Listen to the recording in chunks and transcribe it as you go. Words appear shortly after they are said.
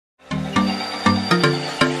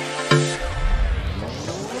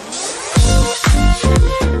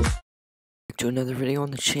to another video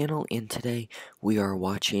on the channel, and today we are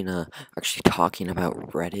watching, actually talking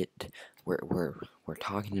about Reddit. We're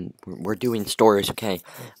talking, we're doing stories, okay?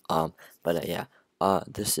 Yeah,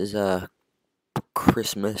 this is,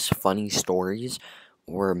 Christmas funny stories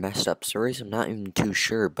or messed up stories. I'm not even too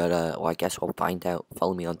sure, but, well, I guess we'll find out.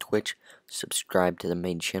 Follow me on Twitch, subscribe to the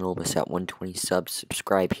main channel, it's at 120 subs,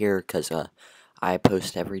 subscribe here, because, I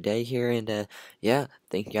post every day here, and, yeah,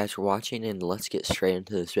 thank you guys for watching, and let's get straight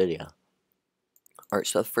into this video. Alright,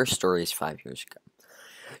 so the first story is 5 years ago.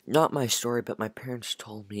 Not my story, but my parents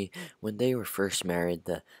told me when they were first married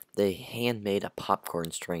that they handmade a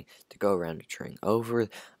popcorn string to go around a string. Over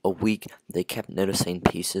a week, they kept noticing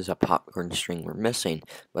pieces of popcorn string were missing,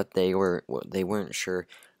 but they weren't sure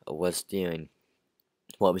what was doing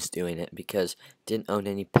it because didn't own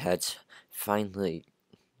any pets. Finally,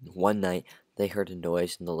 one night, they heard a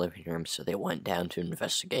noise in the living room, so they went down to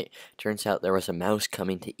investigate. Turns out there was a mouse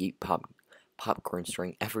coming to eat popcorn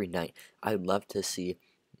string every night. I'd love to see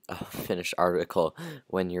a finished article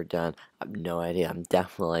when you're done. I have no idea. I'm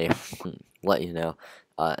definitely let you know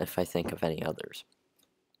if I think of any others.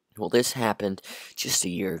 Well, this happened just a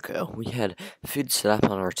year ago. We had food set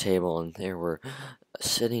up on our table, and they were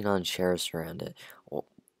sitting on chairs around it. Well,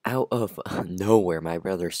 out of nowhere, my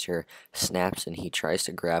brother's chair snaps, and he tries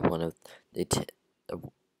to grab one of the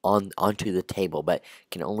onto the table, but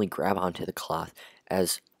can only grab onto the cloth.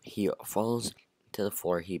 As he falls to the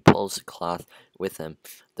floor, he pulls the cloth with him.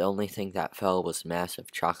 The only thing that fell was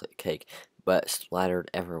massive chocolate cake, but splattered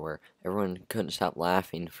everywhere. Everyone couldn't stop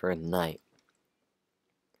laughing for a night.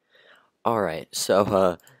 Alright,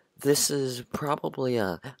 so, this is probably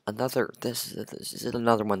this is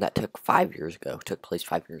another one that took place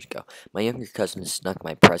 5 years ago. My younger cousin snuck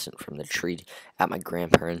my present from the tree at my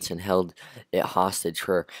grandparents' and held it hostage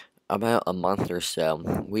for about a month or so.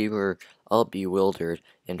 We were all bewildered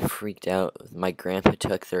and freaked out. My grandpa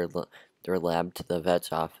took their lab to the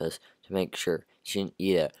vet's office to make sure she didn't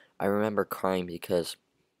eat it. I remember crying because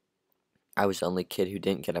I was the only kid who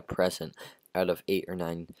didn't get a present out of 8 or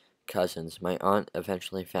 9 cousins. My aunt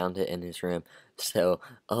eventually found it in his room, so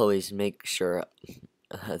always make sure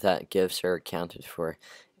that gifts are accounted for,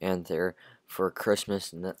 and there for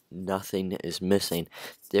Christmas nothing is missing.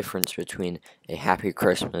 Difference between a happy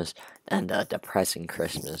Christmas and a depressing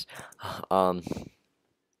Christmas. Well,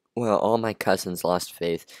 all my cousins lost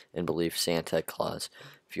faith and believed Santa Claus.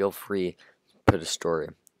 Feel free to put a story.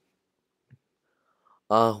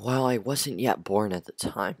 Well, I wasn't yet born at the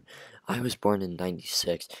time. I was born in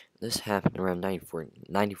 96. This happened around 94,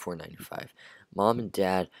 95. Mom and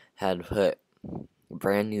Dad had put a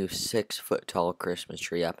brand new 6-foot tall Christmas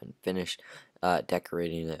tree up and finished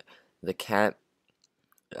decorating it. The cat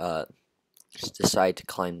decided to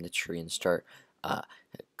climb the tree and start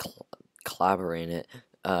clobbering it.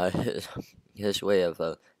 His way of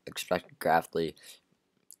expected gravity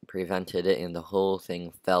prevented it, and the whole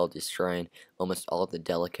thing fell, destroying almost all the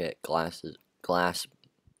delicate glass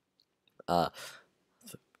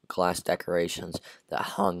decorations that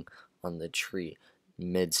hung on the tree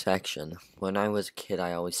midsection. When I was a kid,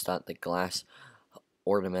 I always thought the glass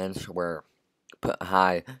ornaments were put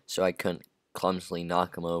high so I couldn't clumsily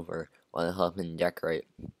knock them over while helping decorate.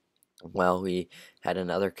 Well, we had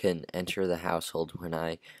another kid enter the household when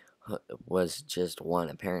I was just 1.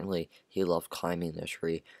 Apparently, he loved climbing the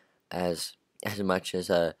tree as much as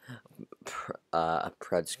a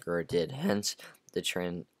Pritzker did. Hence, the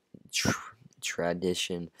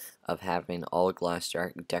tradition of having all glass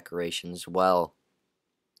decorations well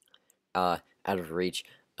out of reach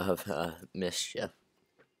of mischief.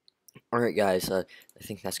 Alright guys, I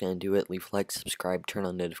think that's going to do it. Leave a like, subscribe, turn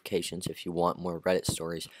on notifications if you want more Reddit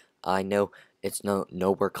stories. I know it's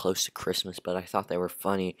nowhere close to Christmas, but I thought they were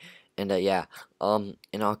funny. And yeah,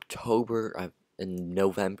 in October, in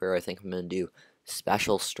November, I think I'm going to do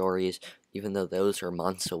special stories, even though those are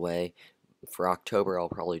months away. For October, I'll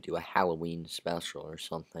probably do a Halloween special or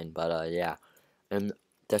something, but yeah. In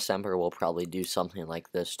December, we'll probably do something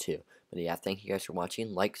like this too. But yeah, thank you guys for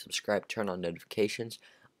watching. Like, subscribe, turn on notifications.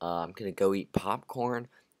 I'm gonna go eat popcorn,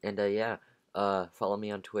 and yeah, follow me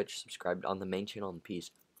on Twitch, subscribe on the main channel, and peace.